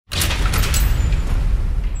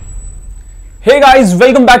Hey guys,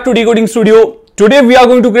 welcome back to Decoding Studio. Today we are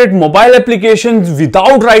going to create mobile applications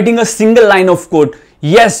without writing a single line of code.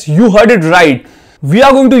 Yes, you heard it right. We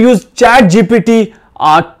are going to use ChatGPT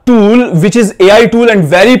tool, which is AI tool and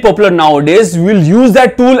very popular nowadays. We'll use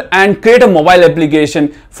that tool and create a mobile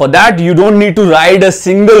application. For that, you don't need to write a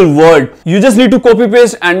single word. You just need to copy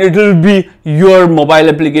paste and it will be your mobile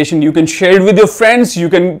application. You can share it with your friends. You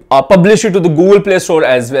can publish it to the Google Play Store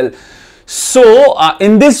as well. So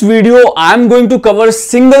in this video, I'm going to cover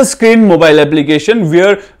single screen mobile application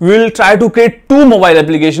where we'll try to create two mobile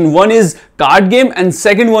applications. One is card game and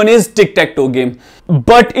second one is tic-tac-toe game.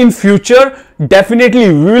 But in future,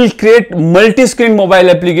 definitely we will create multi-screen mobile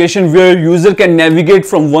application where user can navigate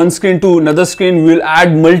from one screen to another screen. We'll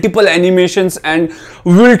add multiple animations and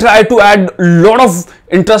we will try to add a lot of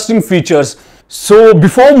interesting features. So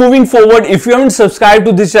before moving forward, if you haven't subscribed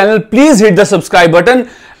to this channel, please hit the subscribe button.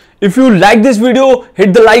 If you like this video,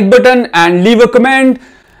 hit the like button and leave a comment.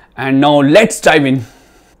 And now let's dive in.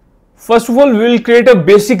 First of all, we will create a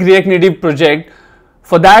basic React Native project.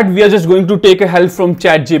 For that, we are just going to take a help from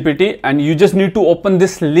ChatGPT, and you just need to open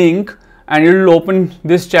this link and it will open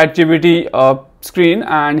this ChatGPT screen.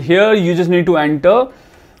 And here you just need to enter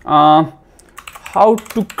how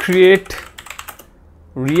to create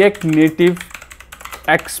React Native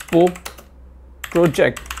Expo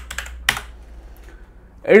project.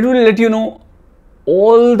 It will let you know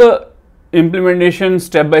all the implementation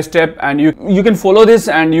step by step, and you can follow this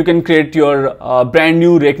and you can create your brand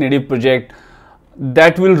new React Native project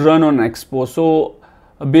that will run on Expo. So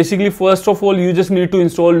basically, first of all, you just need to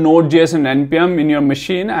install Node.js and npm in your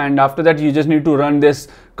machine, and after that you just need to run this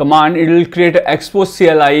command. It will create an Expo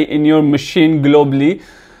CLI in your machine globally,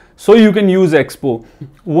 so you can use Expo.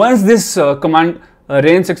 Once this command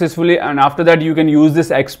runs successfully, and after that you can use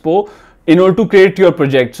this Expo in order to create your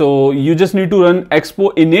project. So you just need to run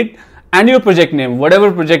expo init and your project name,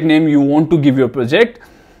 whatever project name you want to give your project,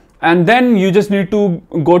 and then you just need to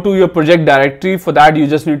go to your project directory. For that, you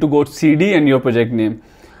just need to go to cd and your project name.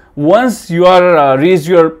 Once you are reached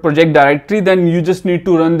your project directory, then you just need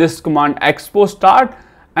to run this command expo start,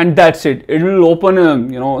 and that's it. It will open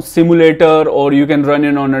a simulator, or you can run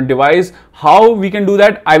it on a device. How we can do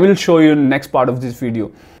that, I will show you in the next part of this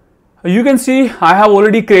video. You can see I have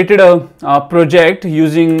already created a project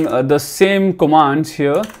using the same commands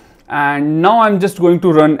here, and now I'm just going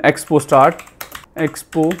to run expo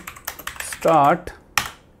start.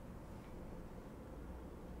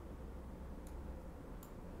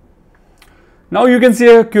 Now you can see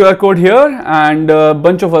a QR code here and a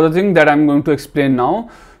bunch of other things that I'm going to explain now.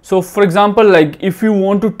 So for example, like if you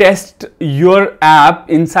want to test your app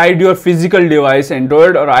inside your physical device,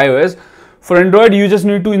 Android or iOS, for Android, you just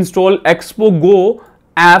need to install Expo Go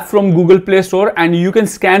app from Google Play Store, and you can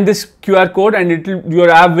scan this QR code and your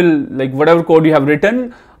app will, like whatever code you have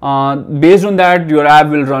written, based on that your app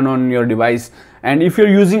will run on your device. And if you're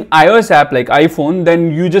using iOS app like iPhone,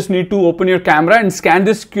 then you just need to open your camera and scan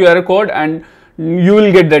this QR code and you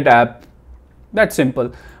will get that app. That's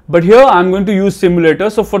simple. But here I'm going to use simulator.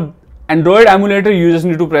 So for Android emulator, you just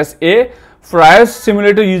need to press A. For iOS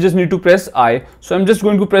simulator, you just need to press I. So I'm just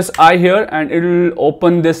going to press I here and it will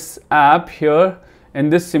open this app here in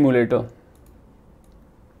this simulator.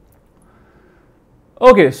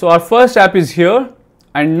 Okay, so our first app is here,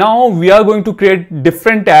 and now we are going to create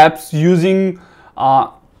different apps using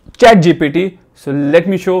ChatGPT. So let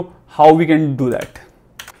me show how we can do that.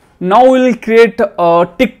 Now we will create a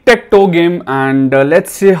tic-tac-toe game, and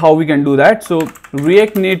let's see how we can do that. So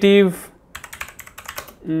React Native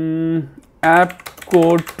app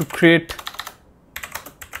code to create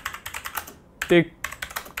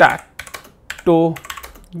tic-tac-toe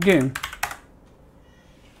game.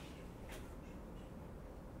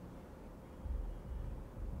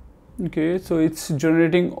 Okay, so it's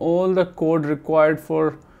generating all the code required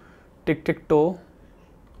for tic-tac-toe.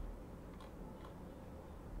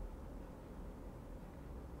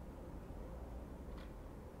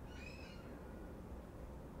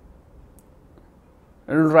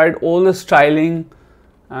 It will write all the styling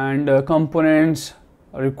and components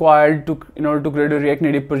required in order to create a React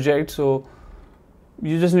Native project. So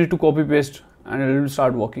you just need to copy paste and it will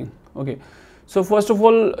start working. Okay, so first of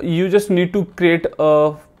all, you just need to create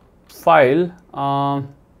a file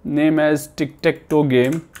name as tic-tac-toe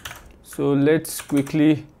game. So let's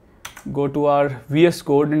quickly go to our VS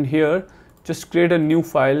Code, and here just create a new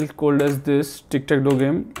file called as this tic-tac-toe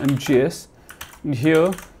game and JS. And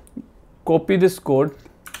here copy this code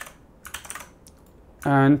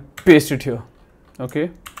and paste it here.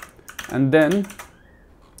 Okay, and then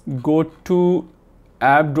go to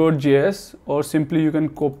app.js, or simply you can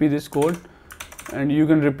copy this code and you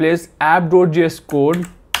can replace app.js code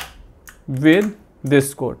with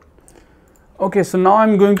this code. Okay, so now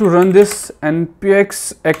I'm going to run this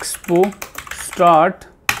npx expo start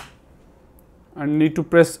and need to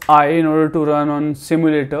press I in order to run on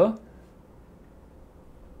simulator.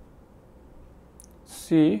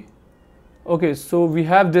 See, okay, so we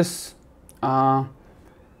have this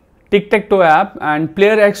tic-tac-toe app and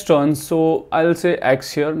player X turns, so I'll say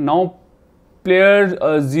X here. Now player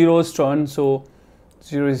 0's turn, so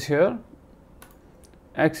 0 is here,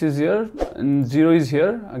 X is here, and 0 is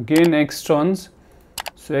here. Again X turns,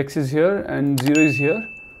 so X is here and 0 is here.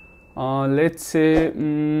 Let's say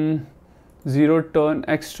 0 turn,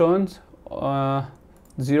 X turns,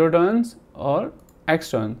 0 turns, or X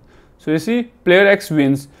turns. So you see, player X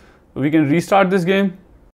wins. We can restart this game.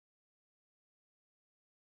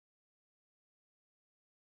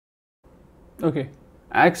 Okay,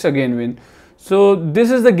 X again win. So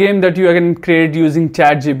this is the game that you can create using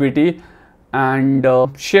ChatGPT and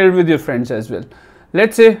share it with your friends as well.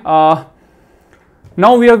 Let's say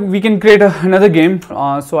now we can create another game.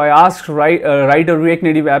 So I asked write a React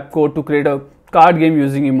Native app code to create a card game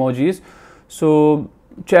using emojis. So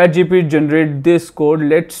ChatGPT generate this code.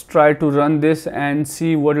 Let's try to run this and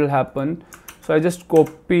see what will happen. So I just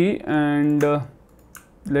copy and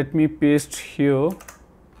let me paste here.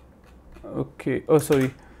 Okay, oh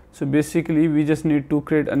sorry, so basically we just need to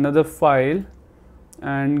create another file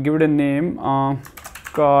and give it a name,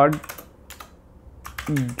 card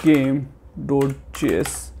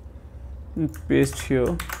game.js, and paste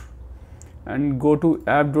here and go to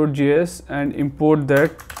app.js and import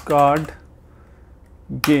that card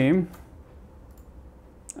game,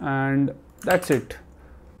 and that's it.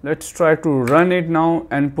 Let's try to run it now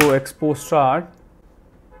and expo start.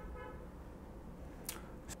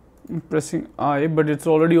 I'm pressing I, but it's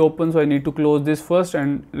already open, so I need to close this first,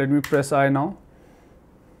 and let me press I now.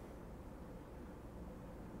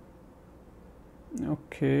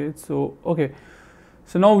 Okay, so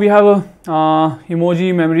now we have a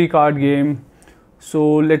emoji memory card game.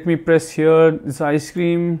 So let me press here, this ice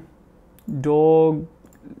cream, dog,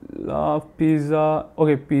 love, pizza.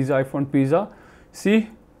 Okay, pizza, I found pizza. See,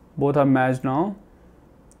 both are matched now.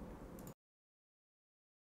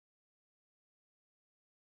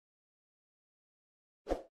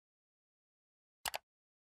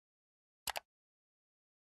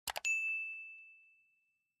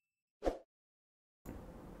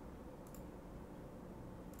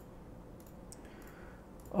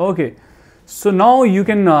 Okay, so now you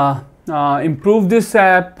can improve this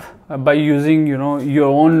app by using your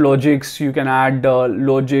own logics. You can add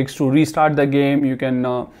logics to restart the game. You can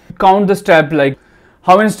count the step, like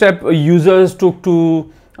how many steps users took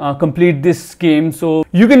to complete this game. So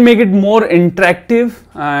you can make it more interactive,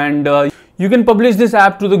 and you can publish this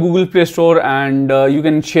app to the Google Play Store, and you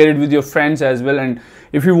can share it with your friends as well. And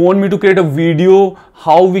if you want me to create a video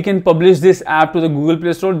how we can publish this app to the Google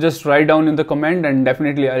Play Store, just write down in the comment, and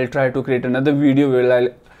definitely I'll try to create another video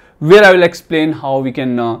where I will explain how we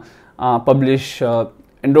can publish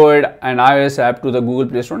Android and iOS app to the Google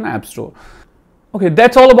Play Store and App Store. Okay,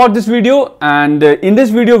 that's all about this video, and in this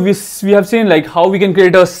video we have seen like how we can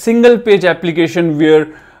create a single page application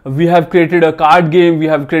where we have created a card game, we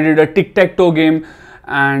have created a tic-tac-toe game,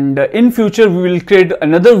 and in future we will create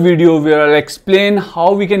another video where I'll explain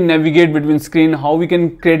how we can navigate between screen, how we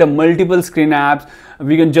can create a multiple screen apps.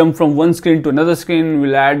 We can jump from one screen to another screen.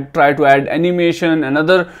 We'll try to add animation and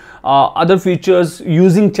other features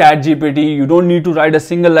using ChatGPT. You don't need to write a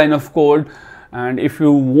single line of code. And if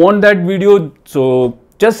you want that video, so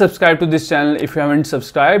just subscribe to this channel if you haven't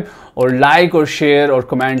subscribed, or like or share or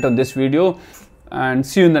comment on this video, and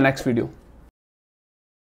see you in the next video.